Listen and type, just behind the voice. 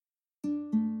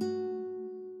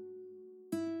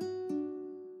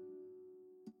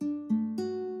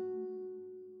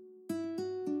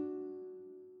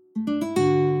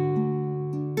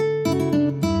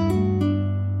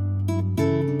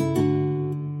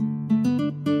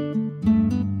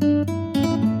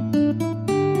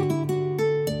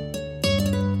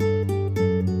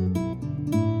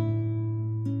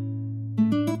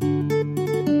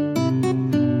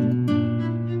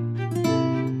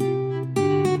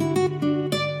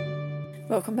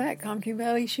Welcome back. I'm Kim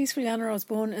Bailey. She's Juliana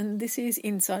Osborne, and this is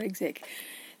Inside Exec.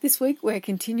 This week we're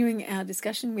continuing our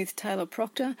discussion with Taylor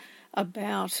Proctor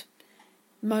about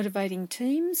motivating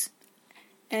teams,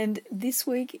 and this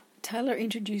week Taylor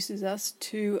introduces us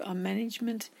to a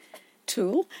management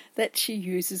tool that she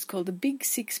uses called the Big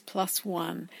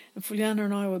 6+1. And Juliana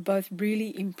and I were both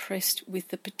really impressed with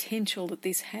the potential that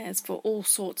this has for all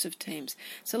sorts of teams.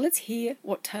 So let's hear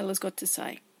what Taylor's got to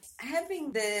say.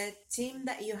 Having the team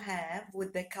that you have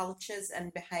with the cultures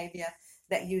and behavior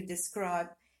that you describe,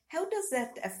 how does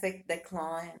that affect the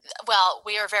client? Well,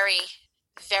 we are very,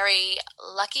 very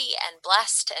lucky and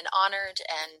blessed and honored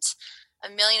and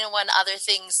a million and one other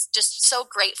things, just so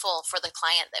grateful for the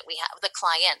client that we have, the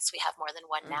clients, we have more than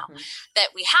one now, that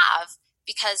we have,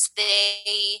 because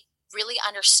they really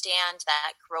understand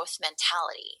that growth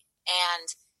mentality.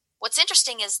 And what's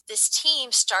interesting is this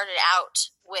team started out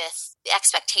with the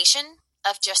expectation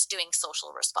of just doing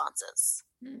social responses.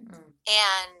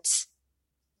 And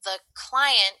the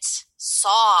client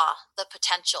saw the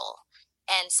potential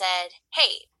and said,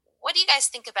 hey, what do you guys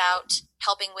think about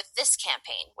helping with this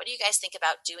campaign? What do you guys think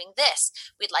about doing this?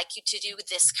 We'd like you to do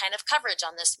this kind of coverage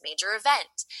on this major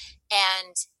event.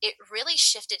 And it really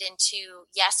shifted into,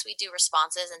 yes, we do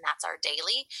responses and that's our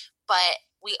daily, but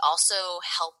we also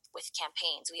help with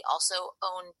campaigns. We also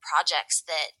own projects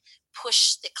that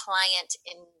push the client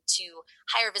into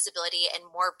higher visibility and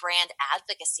more brand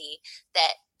advocacy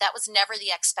that was never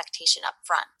the expectation up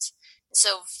front. And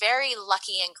so very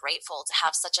lucky and grateful to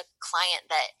have such a client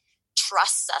that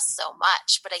trusts us so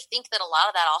much. But I think that a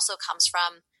lot of that also comes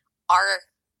from our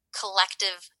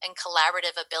collective and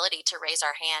collaborative ability to raise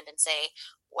our hand and say,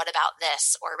 what about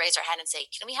this? Or raise our hand and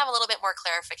say, can we have a little bit more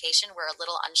clarification? We're a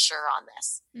little unsure on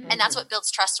this. And that's what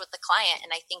builds trust with the client.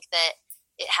 And I think that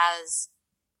it has,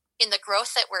 in the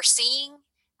growth that we're seeing,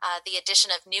 the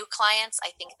addition of new clients,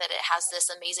 I think that it has this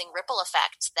amazing ripple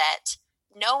effect that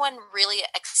no one really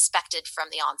expected from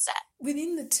the onset.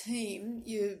 Within the team,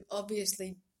 you've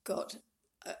obviously got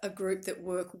a group that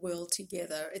work well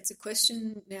together. It's a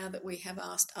question now that we have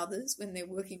asked others when they're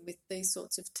working with these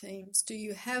sorts of teams. Do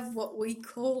you have what we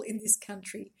call in this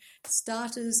country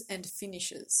starters and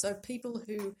finishers? So people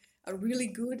who are really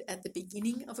good at the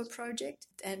beginning of a project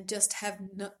and just have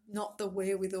not the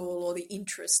wherewithal or the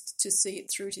interest to see it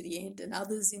through to the end, and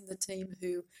others in the team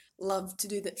who love to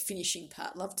do that finishing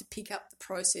part, love to pick up the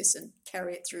process and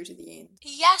carry it through to the end?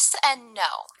 Yes and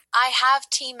no. I have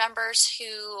team members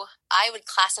who I would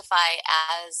classify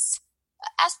as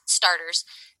starters.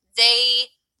 They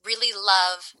really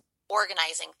love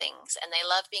organizing things and they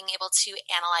love being able to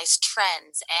analyze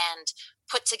trends and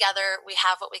put together, we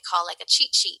have what we call like a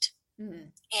cheat sheet.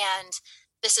 And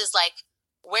this is like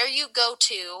where you go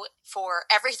to for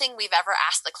everything we've ever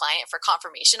asked the client for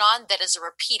confirmation on that is a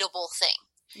repeatable thing.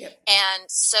 And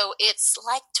so it's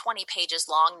like 20 pages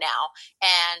long now.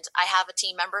 And I have a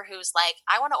team member who's like,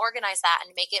 I want to organize that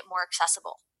and make it more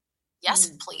accessible.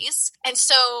 Yes, please. And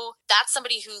so that's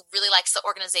somebody who really likes the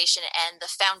organization and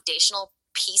the foundational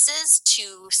pieces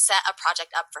to set a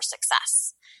project up for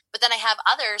success. But then I have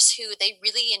others who they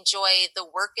really enjoy the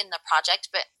work in the project,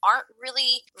 but aren't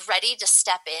really ready to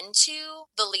step into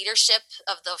the leadership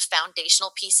of the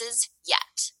foundational pieces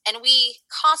yet. And we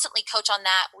constantly coach on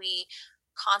that. We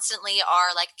constantly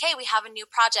are like, okay, we have a new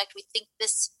project. We think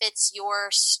this fits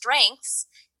your strengths.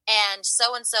 And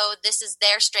so, this is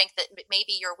their strength that may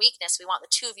be your weakness. We want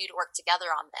the two of you to work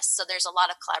together on this. So there's a lot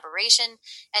of collaboration,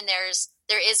 and there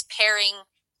is pairing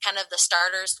kind of the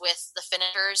starters with the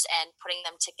finishers and putting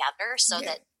them together so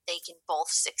that they can both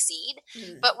succeed.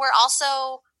 But we're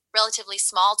also relatively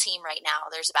small team right now.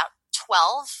 There's about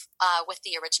 12 with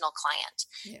the original client,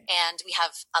 and we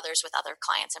have others with other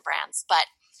clients and brands. But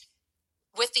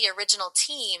with the original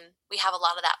team, we have a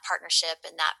lot of that partnership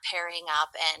and that pairing up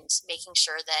and making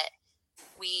sure that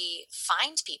we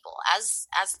find people as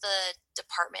the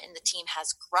department and the team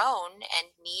has grown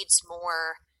and needs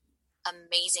more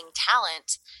amazing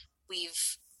talent.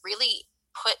 We've really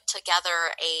put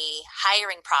together a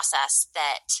hiring process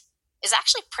that is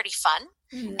actually pretty fun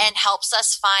and helps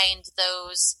us find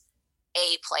those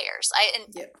A players.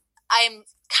 I'm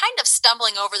kind of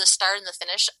stumbling over the start and the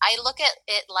finish. I look at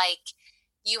it like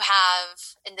you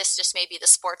have, and this just may be the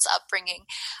sports upbringing,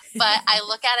 but I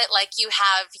look at it like you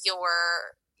have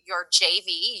your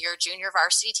JV, your junior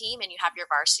varsity team, and you have your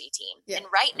varsity team. And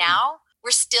right now, we're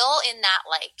still in that,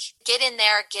 like, get in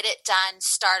there, get it done,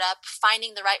 start up,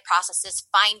 finding the right processes,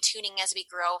 fine-tuning as we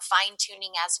grow,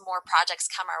 fine-tuning as more projects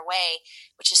come our way,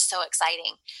 which is so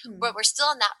exciting. But we're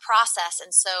still in that process,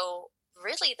 and so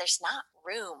really there's not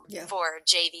room for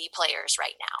JV players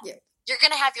right now. you're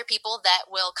going to have your people that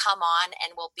will come on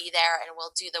and will be there and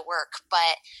will do the work.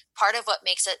 But part of what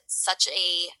makes it such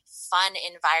a fun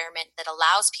environment that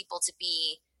allows people to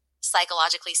be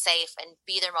psychologically safe and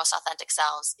be their most authentic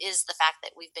selves is the fact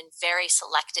that we've been very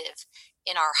selective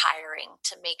in our hiring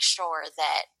to make sure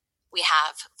that we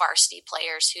have varsity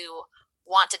players who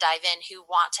want to dive in, who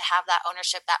want to have that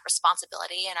ownership, that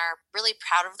responsibility, and are really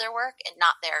proud of their work and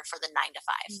not there for the 9 to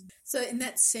 5. So in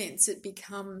that sense, it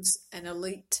becomes an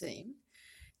elite team.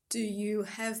 Do you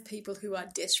have people who are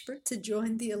desperate to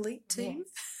join the elite team?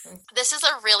 Yes. This is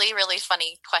a really, really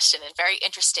funny question and very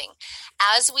interesting.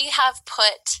 As we have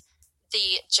put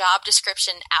the job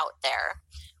description out there,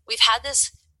 we've had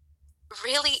this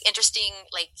really interesting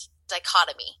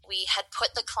dichotomy. We had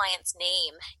put the client's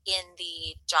name in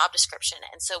the job description,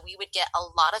 and so we would get a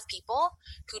lot of people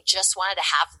who just wanted to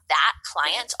have that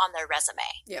client on their resume.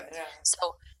 Yeah.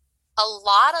 So a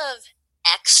lot of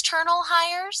external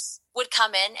hires would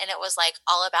come in and it was like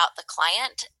all about the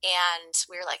client, and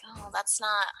we were like, oh, that's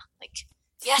not like,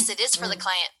 yes, it is for the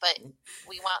client, but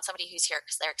we want somebody who's here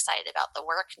because they're excited about the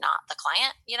work, not the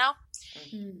client, you know?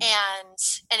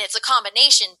 And it's a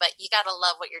combination, but you got to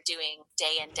love what you're doing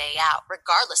day in, day out,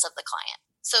 regardless of the client.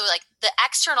 So like the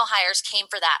external hires came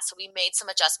for that. So we made some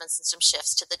adjustments and some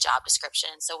shifts to the job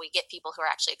description. So we get people who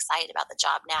are actually excited about the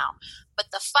job now.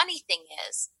 But the funny thing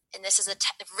is, and this is a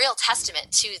real testament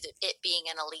to it being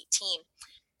an elite team,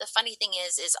 the funny thing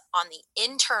is on the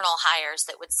internal hires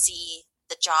that would see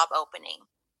the job opening,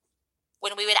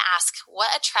 when we would ask,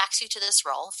 what attracts you to this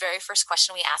role? Very first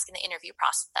question we ask in the interview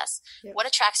process, what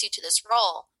attracts you to this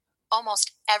role?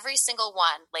 Almost every single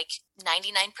one, like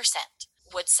 99%,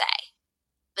 would say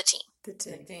the team. The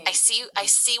team. I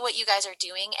see what you guys are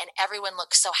doing, and everyone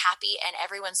looks so happy and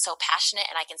everyone's so passionate,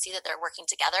 and I can see that they're working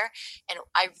together, and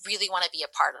I really want to be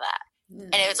a part of that.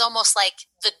 And it was almost like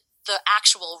the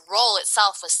actual role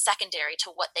itself was secondary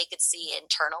to what they could see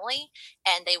internally,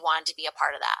 and they wanted to be a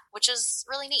part of that, which is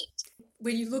really neat.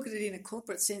 When you look at it in a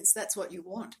corporate sense, that's what you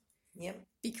want. Yep.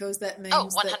 Because that means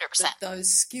 100%. that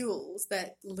those skills,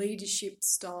 that leadership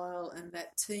style and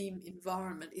that team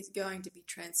environment is going to be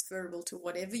transferable to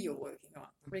whatever you're working on,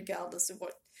 regardless of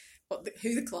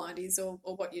who the client is or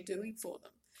what you're doing for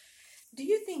them. Do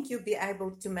you think you'll be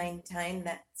able to maintain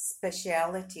that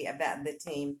speciality about the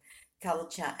team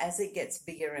culture as it gets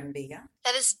bigger and bigger?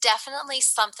 That is definitely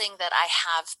something that I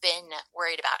have been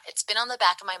worried about. It's been on the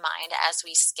back of my mind as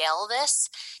we scale this,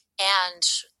 and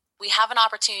we have an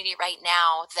opportunity right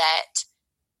now that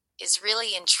is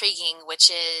really intriguing, which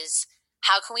is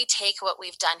how can we take what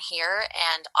we've done here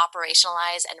and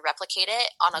operationalize and replicate it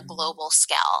on a global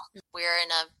scale? We're in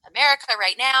America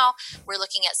right now. We're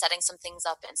looking at setting some things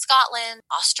up in Scotland.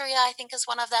 Austria, I think, is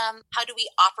one of them. How do we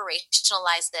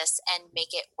operationalize this and make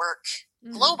it work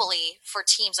globally for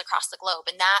teams across the globe?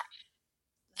 And that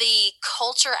the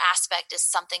culture aspect is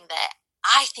something that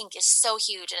I think is so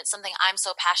huge, and it's something I'm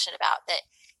so passionate about that,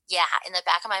 yeah, in the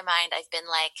back of my mind, I've been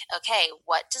like, okay,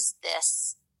 what does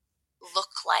this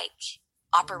look like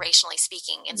operationally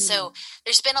speaking? And so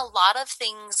there's been a lot of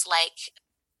things like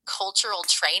cultural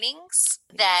trainings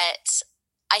that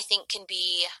I think can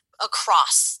be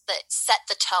across, that set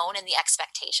the tone and the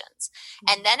expectations.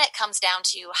 And then it comes down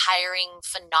to hiring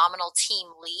phenomenal team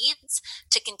leads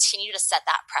to continue to set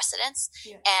that precedence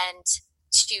and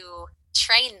to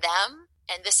train them.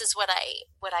 And this is what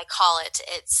I call it.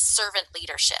 It's servant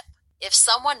leadership. If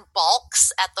someone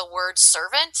balks at the word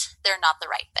servant, they're not the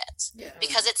right fit,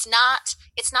 because it's not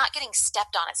getting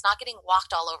stepped on. It's not getting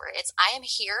walked all over. It's, I am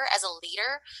here as a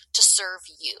leader to serve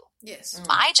you. Yes.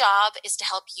 My job is to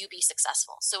help you be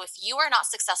successful. So if you are not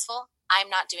successful, I'm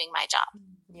not doing my job.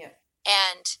 Yeah.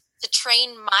 And to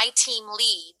train my team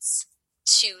leads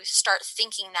to start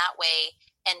thinking that way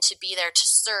and to be there to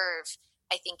serve,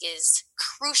 I think is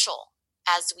crucial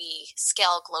as we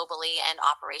scale globally and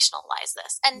operationalize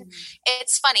this. And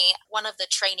it's funny, one of the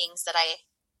trainings that I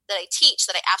teach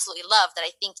that I absolutely love, that I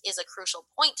think is a crucial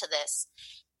point to this,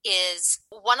 is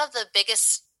one of the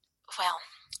biggest, well,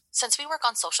 since we work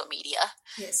on social media,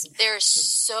 there's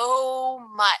so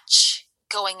much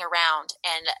going around,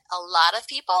 and a lot of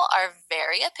people are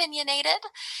very opinionated,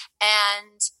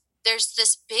 and there's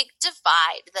this big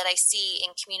divide that I see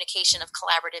in communication of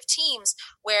collaborative teams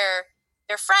where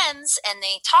they're friends and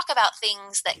they talk about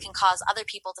things that can cause other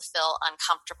people to feel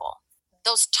uncomfortable.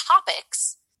 Those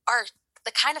topics are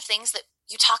the kind of things that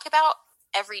you talk about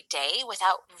every day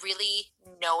without really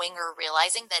knowing or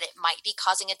realizing that it might be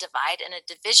causing a divide and a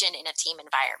division in a team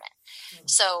environment.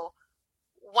 So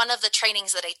one of the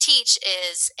trainings that I teach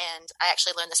is, and I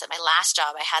actually learned this at my last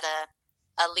job, I had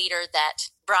a leader that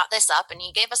brought this up, and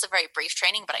he gave us a very brief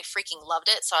training, but I freaking loved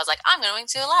it. So I was like, I'm going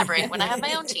to elaborate when I have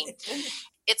my own team.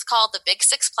 It's called the Big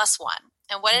 6+1.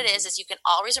 And what it is you can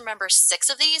always remember 6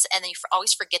 of these, and then you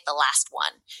always forget the last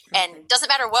one. And it doesn't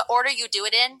matter what order you do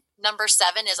it in. Number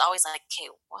 7 is always like, okay,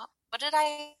 what did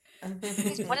I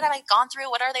gone through?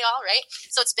 What are they all, right?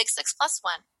 So it's Big 6+1.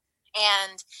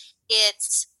 And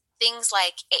it's things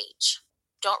like age.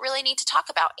 Don't really need to talk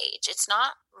about age. It's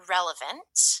not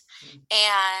relevant,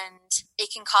 and it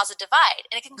can cause a divide.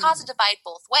 And it can cause a divide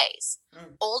both ways.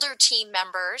 Older team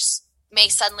members may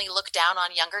suddenly look down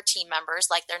on younger team members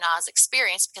like they're not as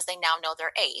experienced because they now know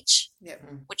their age,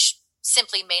 which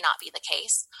simply may not be the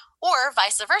case. Or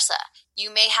vice versa.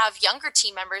 You may have younger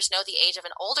team members know the age of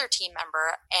an older team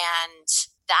member, and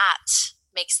that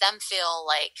makes them feel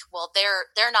like, well,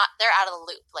 they're out of the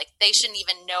loop. Like they shouldn't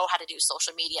even know how to do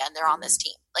social media, and they're on this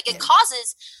team. Like it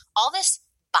causes all this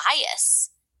bias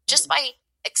just by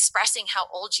expressing how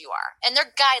old you are. And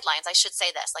they're guidelines. I should say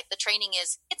this, like the training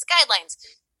it's guidelines.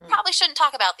 Probably shouldn't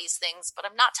talk about these things, but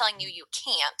I'm not telling you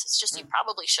can't. It's just you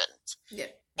probably shouldn't.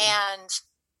 And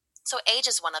so age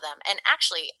is one of them. And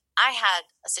actually, I had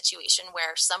a situation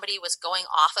where somebody was going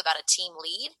off about a team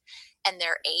lead and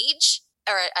their age,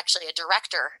 or actually a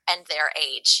director and their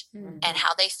age, and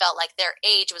how they felt like their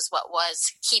age was what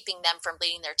was keeping them from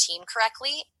leading their team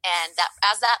correctly. And that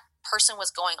as that person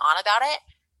was going on about it,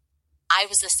 I'm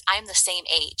the same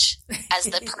age as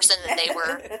the person that they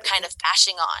were kind of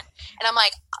bashing on. And I'm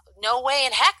like, no way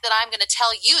in heck that I'm going to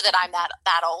tell you that I'm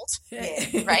that old,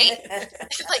 right?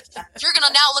 Like, you're going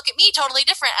to now look at me totally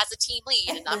different as a team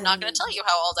lead, and I'm not going to tell you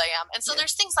how old I am. And so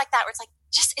there's things like that where it's like,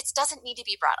 it doesn't need to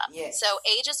be brought up. So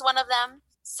age is one of them.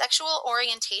 Sexual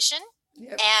orientation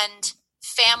and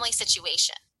family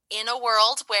situation. In a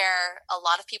world where a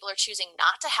lot of people are choosing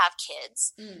not to have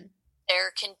kids,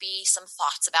 there can be some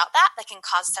thoughts about that can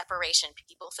cause separation.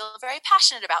 People feel very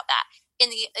passionate about that. In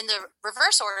the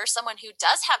reverse order, someone who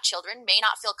does have children may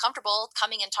not feel comfortable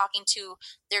coming and talking to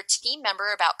their team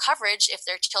member about coverage if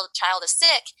their child is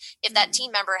sick, if that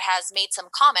team member has made some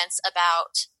comments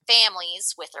about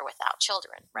families with or without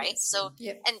children, right? So,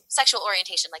 and sexual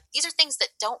orientation, like these are things that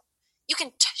you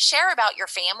can share about your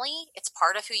family. It's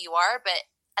part of who you are, but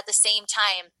at the same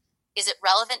time, is it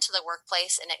relevant to the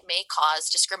workplace? And it may cause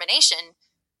discrimination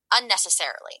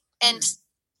unnecessarily and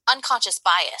unconscious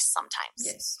bias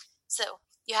sometimes. So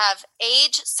you have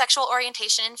age, sexual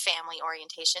orientation, and family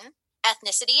orientation,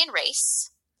 ethnicity and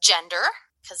race, gender,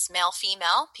 because male,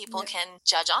 female, people can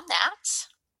judge on that,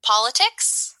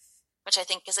 politics, which I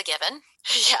think is a given.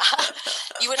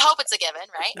 You would hope it's a given,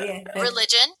 right?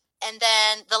 Religion. And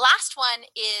then the last one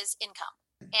is income.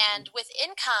 And with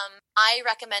income, I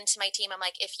recommend to my team, I'm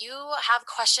like, if you have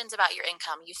questions about your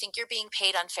income, you think you're being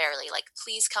paid unfairly, like,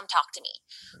 please come talk to me.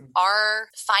 Our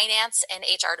finance and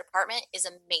HR department is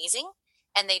amazing,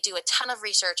 and they do a ton of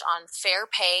research on fair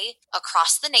pay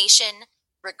across the nation,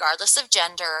 regardless of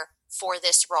gender, for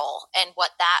this role and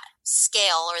what that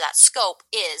scale or that scope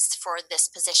is for this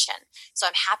position. So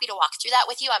I'm happy to walk through that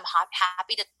with you. I'm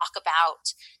happy to talk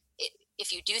about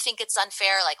if you do think it's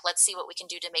unfair, like, let's see what we can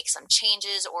do to make some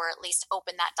changes or at least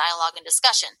open that dialogue and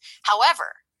discussion.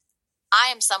 However,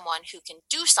 I am someone who can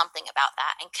do something about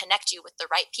that and connect you with the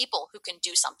right people who can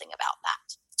do something about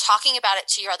that. Talking about it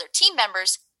to your other team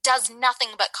members does nothing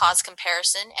but cause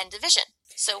comparison and division.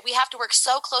 So we have to work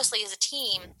so closely as a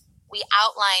team. We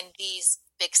outline these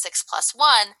Big 6+1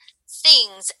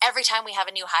 things every time we have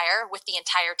a new hire with the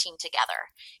entire team together.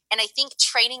 And I think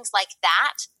trainings like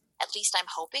that, at least I'm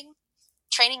hoping,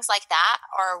 trainings like that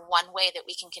are one way that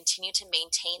we can continue to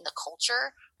maintain the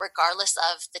culture regardless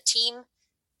of the team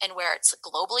and where it's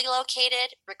globally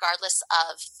located, regardless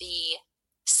of the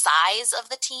size of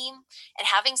the team. And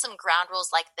having some ground rules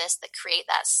like this that create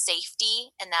that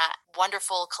safety and that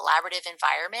wonderful collaborative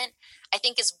environment, I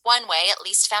think is one way, at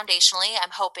least foundationally,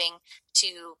 I'm hoping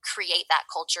to create that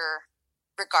culture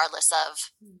regardless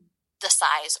of the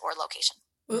size or location.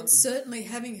 Well, certainly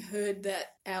having heard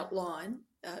that outline,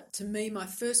 to me, my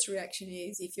first reaction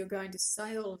is if you're going to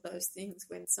say all of those things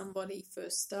when somebody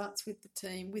first starts with the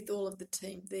team, with all of the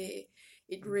team there,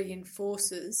 it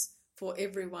reinforces for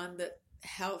everyone that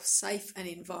how safe an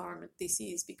environment this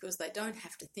is, because they don't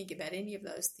have to think about any of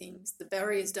those things. The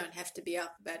barriers don't have to be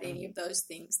up about any of those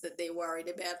things that they're worried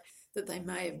about, that they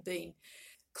may have been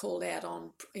called out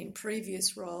on in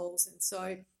previous roles. And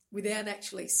so without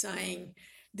actually saying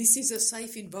this is a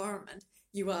safe environment,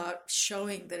 you are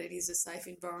showing that it is a safe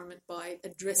environment by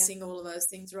addressing all of those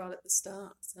things right at the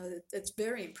start. So it's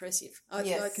very impressive. I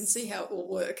can see how it will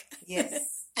work.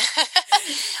 Yes.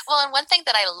 Well, and one thing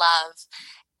that I love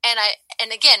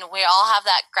And again, we all have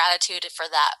that gratitude for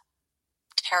that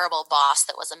terrible boss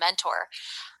that was a mentor.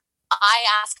 I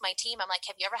ask my team, I'm like,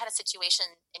 have you ever had a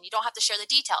situation, and you don't have to share the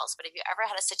details, but have you ever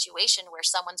had a situation where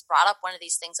someone's brought up one of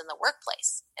these things in the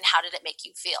workplace, and how did it make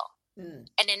you feel?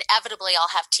 And inevitably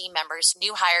I'll have team members,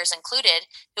 new hires included,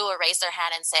 who will raise their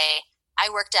hand and say, I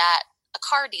worked at a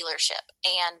car dealership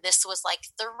and this was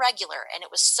like the regular, and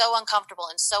it was so uncomfortable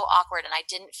and so awkward, and I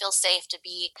didn't feel safe to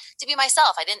be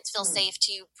myself. I didn't feel safe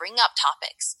to bring up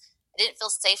topics. I didn't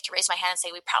feel safe to raise my hand and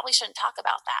say, we probably shouldn't talk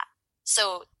about that.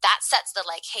 So that sets the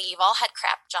like, hey, you've all had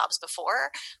crap jobs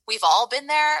before. We've all been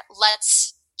there.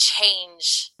 Let's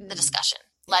change the discussion.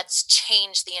 Let's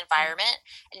change the environment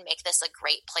and make this a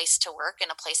great place to work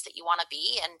and a place that you want to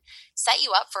be, and set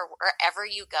you up for wherever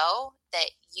you go,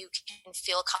 that you can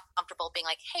feel comfortable being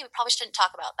like, hey, we probably shouldn't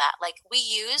talk about that. Like, we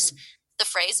use the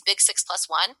phrase big 6+1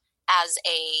 as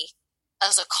a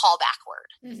callback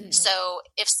word. So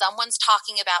if someone's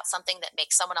talking about something that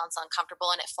makes someone else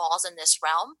uncomfortable and it falls in this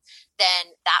realm,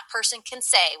 then that person can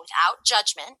say without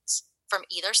judgment from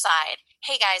either side,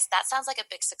 hey guys, that sounds like a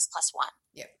big 6+1.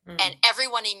 And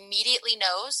everyone immediately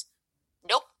knows,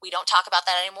 nope, we don't talk about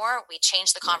that anymore. We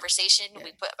change the conversation.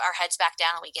 We put our heads back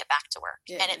down and we get back to work.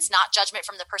 And it's not judgment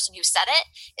from the person who said it.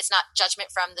 It's not judgment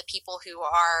from the people who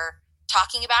are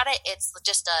talking about it. It's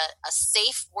just a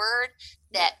safe word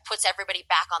that puts everybody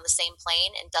back on the same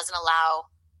plane and doesn't allow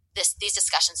these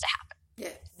discussions to happen.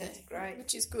 Yeah, that's great.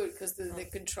 Which is good, because the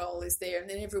control is there, and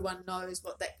then everyone knows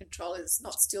what that control is. It's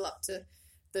not still up to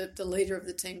the leader of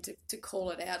the team to call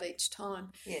it out each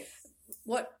time. Yes.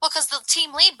 Well, because the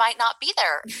team lead might not be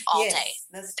there all day.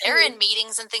 They're in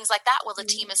meetings and things like that while the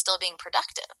team is still being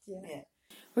productive. Yeah.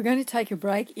 We're going to take a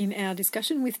break in our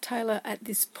discussion with Taylor at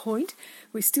this point.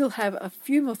 We still have a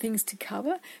few more things to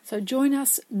cover, so join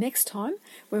us next time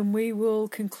when we will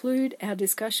conclude our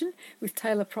discussion with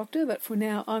Taylor Proctor. But for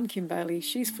now, I'm Kim Bailey,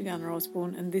 she's Fiona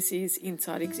Osborne, and this is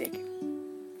Inside Exec.